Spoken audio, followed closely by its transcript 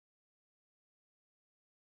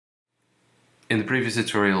In the previous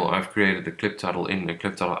tutorial I've created a clip title in a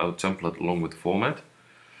Cliptitle out template along with the format.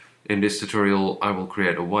 In this tutorial I will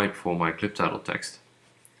create a wipe for my clip title text.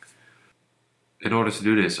 In order to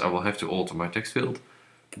do this I will have to alter my text field,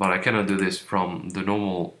 but I cannot do this from the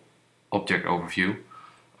normal object overview.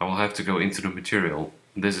 I will have to go into the material.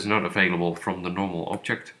 This is not available from the normal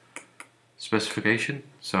object specification,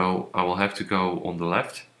 so I will have to go on the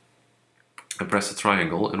left and press the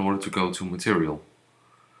triangle in order to go to material.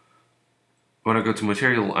 When I go to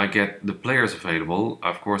material I get the players available.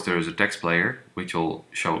 Of course there is a text player which will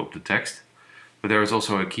show up the text, but there is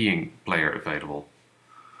also a keying player available.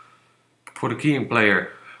 For the keying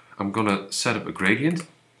player I'm gonna set up a gradient,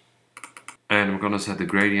 and I'm gonna set the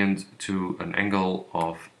gradient to an angle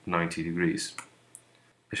of 90 degrees.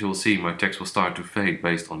 As you will see, my text will start to fade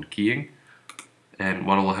based on the keying, and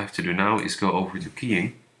what I will have to do now is go over to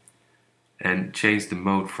keying and change the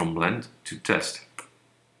mode from blend to test.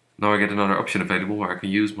 Now I get another option available where I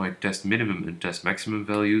can use my test minimum and test maximum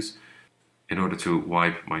values in order to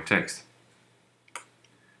wipe my text.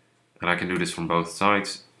 And I can do this from both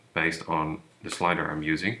sides based on the slider I'm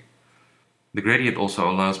using. The gradient also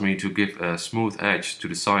allows me to give a smooth edge to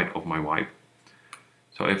the side of my wipe.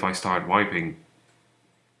 So if I start wiping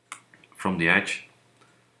from the edge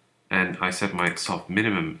and I set my soft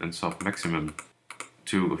minimum and soft maximum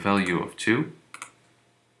to a value of 2,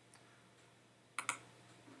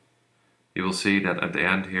 you will see that at the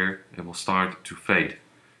end here it will start to fade.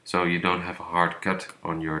 So you don't have a hard cut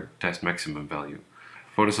on your test maximum value.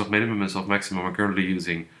 For the soft minimum and soft maximum I'm currently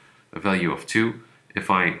using a value of 2. If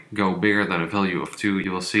I go bigger than a value of 2, you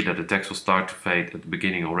will see that the text will start to fade at the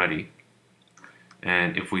beginning already.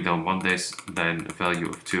 And if we don't want this, then a value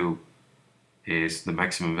of 2 is the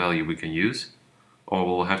maximum value we can use. Or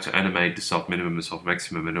we'll have to animate the soft minimum and soft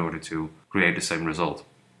maximum in order to create the same result.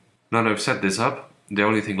 Now that I've set this up, the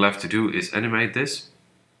only thing left to do is animate this.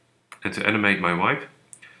 And to animate my wipe,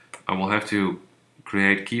 I will have to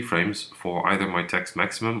create keyframes for either my text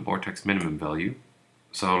maximum or text minimum value.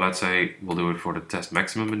 So let's say we'll do it for the test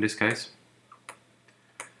maximum in this case.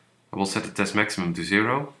 I will set the test maximum to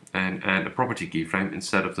 0 and add a property keyframe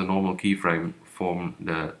instead of the normal keyframe from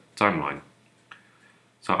the timeline.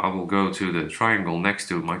 So I will go to the triangle next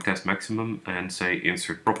to my test maximum and say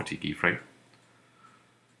insert property keyframe.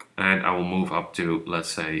 And I will move up to,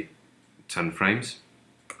 let's say, 10 frames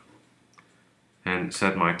and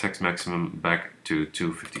set my text maximum back to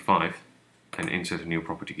 255 and insert a new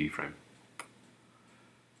property keyframe.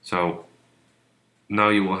 So now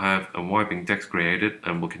you will have a wiping text created,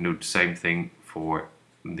 and we can do the same thing for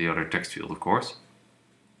the other text field, of course.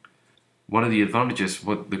 One of the advantages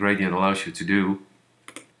what the gradient allows you to do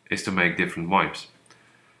is to make different wipes.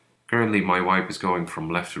 Currently my wipe is going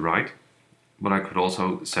from left to right, but I could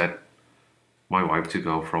also set my wipe to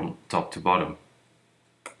go from top to bottom.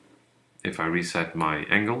 If I reset my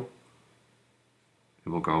angle, it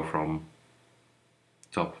will go from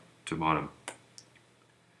top to bottom.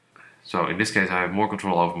 So in this case I have more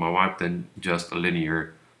control over my wipe than just a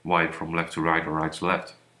linear wipe from left to right or right to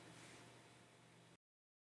left.